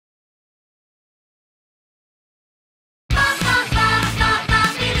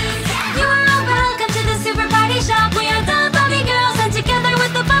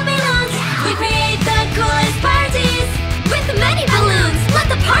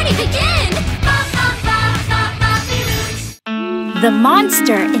The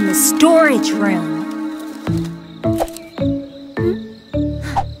monster in the storage room.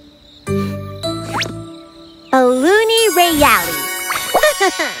 Balloony Rayali.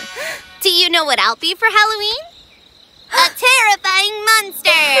 Do you know what I'll be for Halloween? A terrifying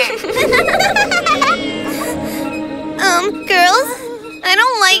monster! Girls, I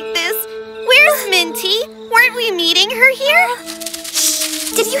don't like this. Where's Minty? Weren't we meeting her here?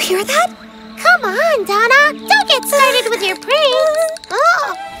 Shh! Did you hear that? Come on, Donna. Don't get started with your pranks.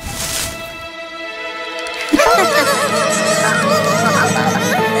 Oh.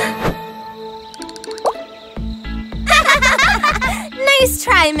 Nice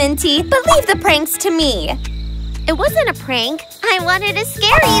try, Minty, but leave the pranks to me. It wasn't a prank. I wanted to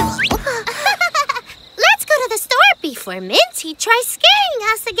scare you. Let's go to the store before Minty tries scaring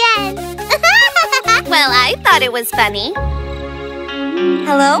us again. Well, I thought it was funny.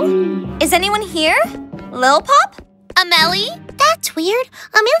 Hello? Is anyone here? Lil Pop? Amelie? That's weird.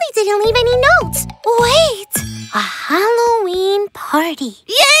 Amelie didn't leave any notes. Wait! A Halloween party.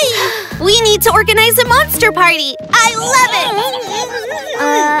 Yay! We need to organize a monster party. I love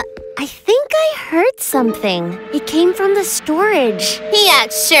it! I think I heard something. It came from the storage. Yeah,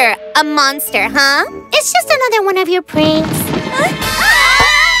 sure. A monster, huh? It's just another one of your pranks.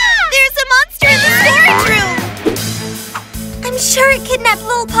 There's a monster in the storage room! I'm sure it kidnapped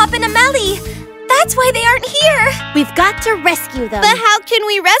Lil Pop and Amelie. That's why they aren't here. We've got to rescue them. But how can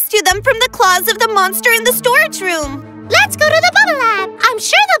we rescue them from the claws of the monster in the storage room? Let's go to the Bubilab. I'm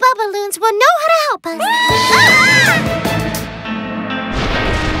sure the Bubiloons will know how to help us.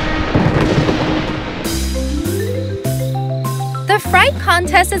 The fright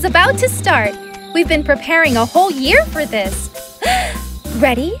contest is about to start. We've been preparing a whole year for this.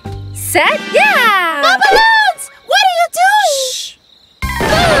 Ready, set, yeah! Bubiloons! What are you doing? Shh!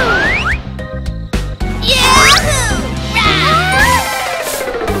 Yahoo!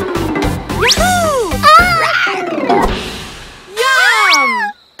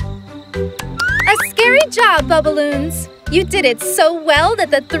 A scary job, Bubiloons. You did it so well that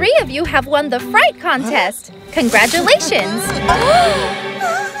the three of you have won the fright contest. Congratulations!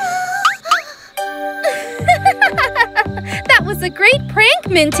 That was a great prank,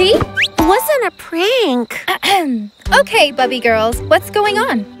 Minty. It wasn't a prank. Okay, Bubigirls, what's going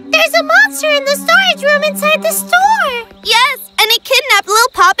on? There's a monster in the storage room inside the store. Yes, and it kidnapped Lil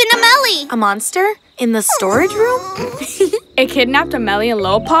Pop and Amelie. A monster? In the storage room? It kidnapped Amelie and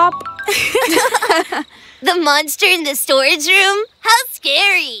Lil Pop? The monster in the storage room? How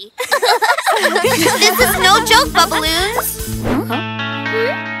scary! This is no joke, Bubiloons.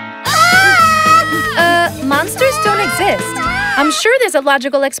 Monsters don't exist. I'm sure there's a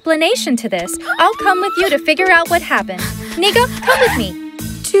logical explanation to this. I'll come with you to figure out what happened. Niga, come with me.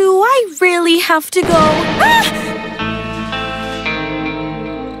 Do I really have to go?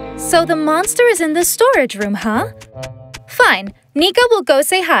 So the monster is in the storage room, huh? Fine. Nika will go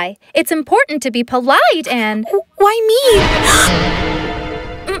say hi. It's important to be polite and... Why me?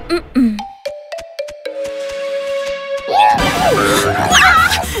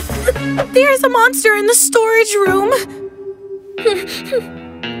 There's a monster in the storage room.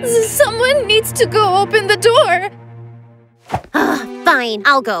 Someone needs to go open the door. Fine,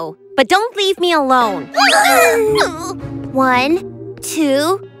 I'll go. But don't leave me alone. 1,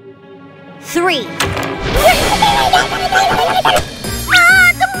 2, 3.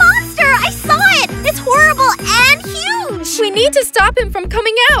 The monster! I saw it! It's horrible and huge! We need to stop him from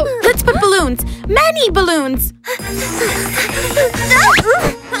coming out. Let's put balloons. Many balloons.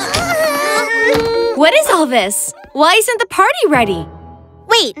 What is all this? Why isn't the party ready?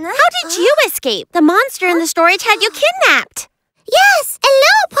 Wait, how did you escape? The monster in the storage had you kidnapped. Yes, and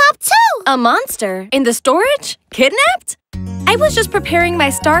Lil Pop too! A monster? In the storage? Kidnapped? I was just preparing my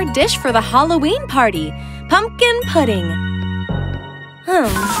star dish for the Halloween party. Pumpkin pudding.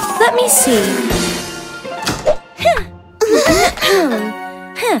 Let me see.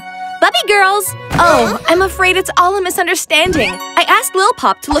 Bubigirls! Oh, I'm afraid it's all a misunderstanding. I asked Lil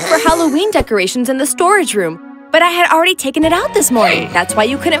Pop to look for Halloween decorations in the storage room, but I had already taken it out this morning. That's why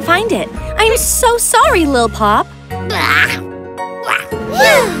you couldn't find it. I'm so sorry, Lil Pop.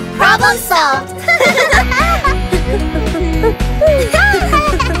 Problem solved.